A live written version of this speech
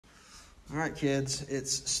All right, kids,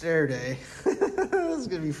 it's stair day. This is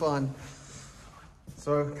gonna be fun.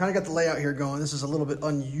 So I kind of got the layout here going. This is a little bit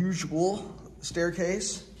unusual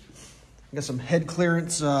staircase. Got some head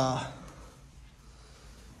clearance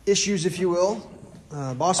issues, if you will.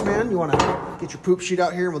 Boss man, you want to get your poop sheet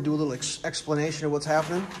out here and we'll do a little explanation of what's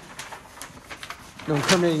happening. No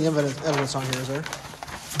incriminating evidence on here, is there?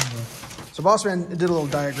 Mm-hmm. So boss man did a little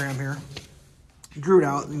diagram here. He drew it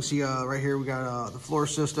out. You can see right here we got the floor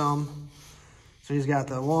system. So he's got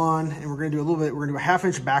the one, and we're going to do a little bit. We're going to do a 1/2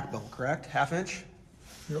 inch back bevel, correct? 1/2 inch.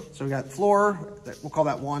 Yep. So we got floor. We'll call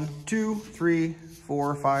that 1, 2, 3,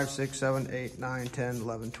 4, 5, 6, 7, 8, 9, 10,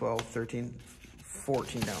 11, 12, 13,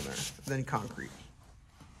 14 down there. Then concrete.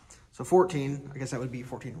 So 14, I guess that would be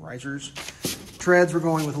 14 risers. Treads, we're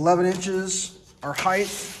going with 11 inches. Our height,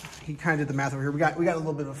 he kind of did the math over here. We got a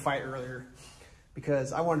little bit of a fight earlier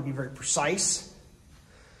because I wanted to be very precise.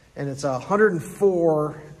 And it's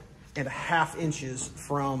 104.5 inches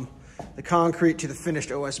from the concrete to the finished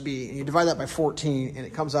OSB. And you divide that by 14 and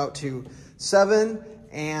it comes out to 7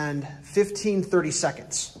 and 15/30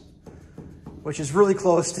 seconds, which is really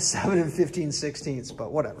close to 7 and 15/16,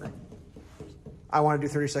 but whatever. I want to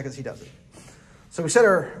do 30 seconds, he doesn't. So we set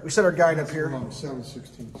our guide up here.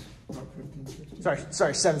 7/16, not 15/16.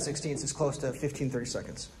 Sorry, 7/16 is close to 15/30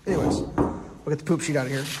 seconds. Anyways, we'll get the poop sheet out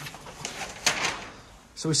of here.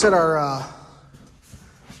 So we set our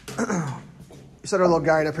little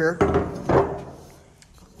guide up here.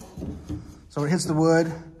 So when it hits the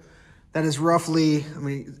wood, that is roughly, I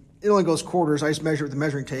mean, it only goes quarters. I just measure with the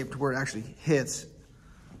measuring tape to where it actually hits.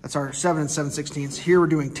 That's our 7 and 7/16. Here we're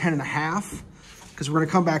doing 10.5 because we're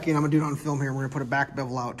gonna come back in. I'm gonna do it on film here. We're gonna put a back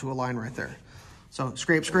bevel out to a line right there. So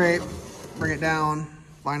scrape, bring it down,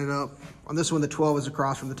 line it up. On this one, the 12 is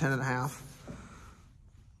across from the 10.5.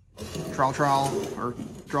 Trowel, or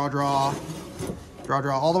draw,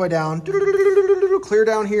 all the way down. Clear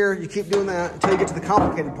down here. You keep doing that until you get to the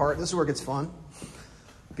complicated part. This is where it gets fun.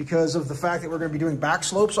 Because of the fact that we're going to be doing back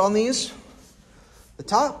slopes on these, the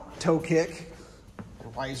top toe kick,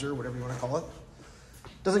 or riser, whatever you want to call it,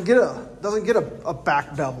 doesn't get a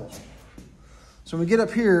back bevel. So when we get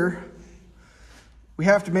up here, we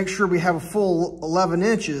have to make sure we have a full 11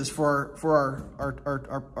 inches for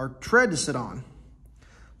our tread to sit on.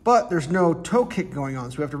 But there's no toe kick going on,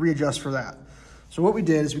 so we have to readjust for that. So what we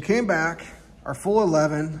did is we came back, our full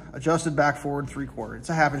 11, adjusted back forward 3/4. It's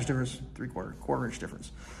a 1/2 inch difference, 3/4, 1/4 inch difference.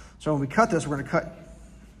 So when we cut this, we're gonna cut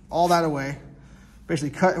all that away. Basically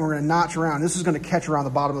cut and we're gonna notch around. This is gonna catch around the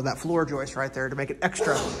bottom of that floor joist right there to make it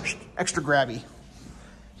extra grabby,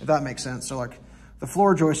 if that makes sense. So like the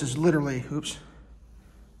floor joist is literally,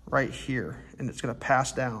 right here, and it's gonna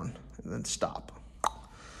pass down and then stop.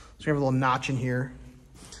 So we have a little notch in here.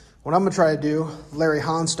 What I'm gonna try to do, Larry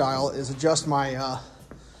Hahn style, is adjust my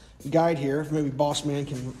guide here. Maybe boss man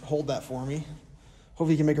can hold that for me.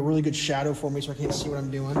 Hopefully he can make a really good shadow for me so I can't see what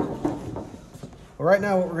I'm doing. But right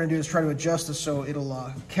now what we're gonna do is try to adjust this so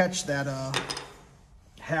it'll catch that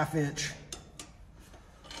 1/2 inch.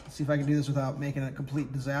 Let's see if I can do this without making a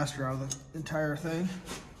complete disaster out of the entire thing.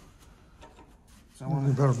 So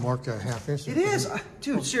You better mark that 1/2 inch. It is,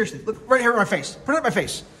 dude, seriously, look right here at my face. Put it at my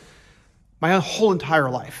face. My whole entire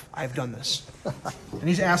life, I've done this. And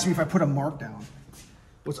he's asked me if I put a mark down.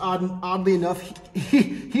 What's oddly enough,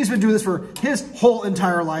 he's been doing this for his whole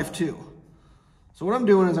entire life too. So what I'm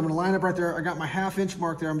doing is I'm gonna line up right there. I got my 1/2 inch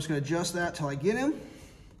mark there. I'm just gonna adjust that till I get him.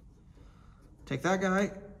 Take that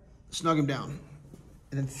guy, snug him down.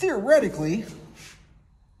 And then theoretically,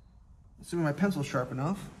 assuming my pencil's sharp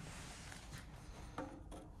enough,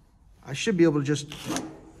 I should be able to just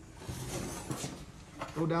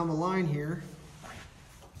go down the line here.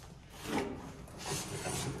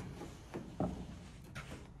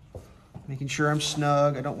 Making sure I'm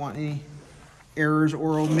snug. I don't want any errors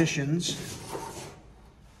or omissions.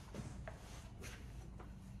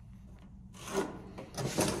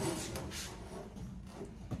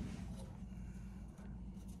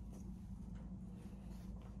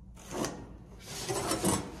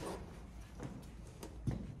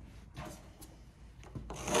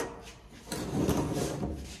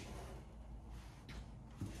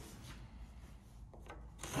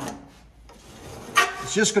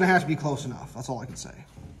 It's just gonna have to be close enough. That's all I can say.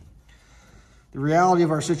 The reality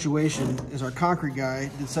of our situation is our concrete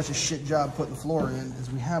guy did such a shit job putting the floor in,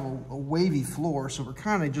 is we have a wavy floor, so we're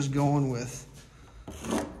kind of just going with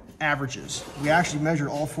averages. We actually measured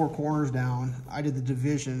all 4 corners down. I did the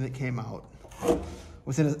division and it came out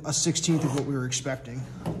within a 1/16 of what we were expecting.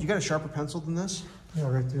 You got a sharper pencil than this? Yeah,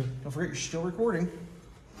 right there. Don't forget, you're still recording.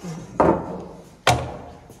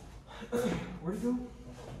 Where'd it go?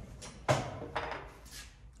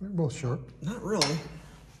 They're both sharp. Not really.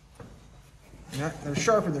 They're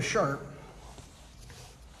sharp and they're sharp.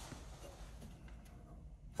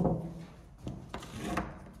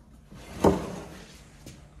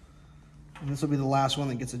 And this will be the last one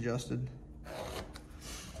that gets adjusted.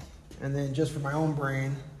 And then just for my own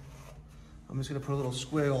brain, I'm just gonna put a little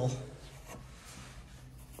squiggle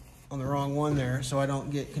on the wrong one there so I don't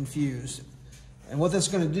get confused. And what that's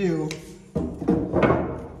gonna do,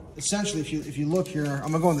 essentially, if you look here,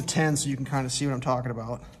 I'm gonna go on the 10 so you can kind of see what I'm talking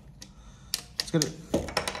about. It's gonna,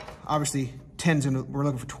 obviously 10's gonna, we're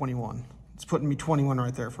looking for 21. It's putting me 21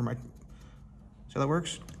 right there for my, see how that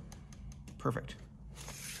works? Perfect.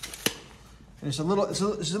 And it's a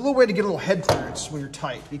little way to get a little head clearance when you're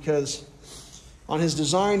tight, because on his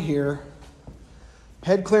design here,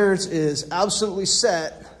 head clearance is absolutely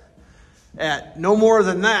set at no more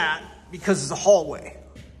than that because it's a hallway.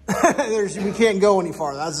 We can't go any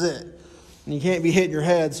farther, that's it. And you can't be hitting your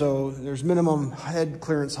head, so there's minimum head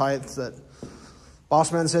clearance heights that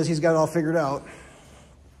Bossman says he's got it all figured out.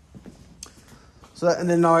 So that, and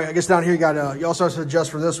then now I guess down here you also have to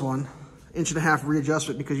adjust for this one. 1.5"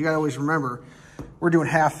 readjustment, because you gotta always remember we're doing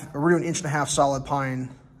 1.5" solid pine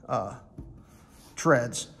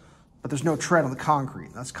treads, but there's no tread on the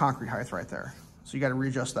concrete. That's concrete height right there. So you gotta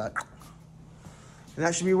readjust that. And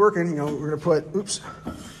that should be working. You know, we're gonna put, oops,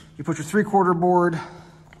 you put your 3/4 board,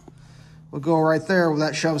 will go right there. Well,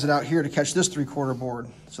 that shoves it out here to catch this 3/4 board.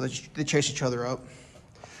 So they chase each other up.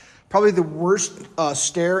 Probably the worst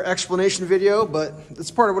stair explanation video, but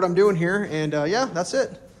it's part of what I'm doing here. And yeah, that's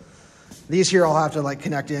it. These here I'll have to like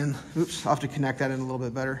connect in. Oops, I'll have to connect that in a little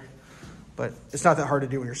bit better. But it's not that hard to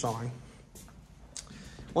do when you're sawing.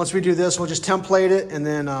 Once we do this, we'll just template it and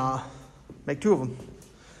then make 2 of them.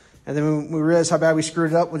 And then when we realize how bad we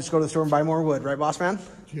screwed it up, we'll just go to the store and buy more wood. Right, boss man?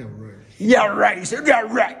 Yeah, right. Yeah, right. He said, yeah,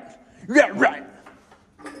 right. Yeah, right.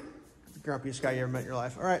 The grumpiest guy you ever met in your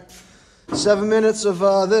life. All right. 7 minutes of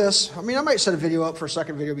this. I mean, I might set a video up for a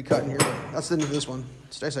second video we cut in here, but that's the end of this one.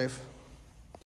 Stay safe.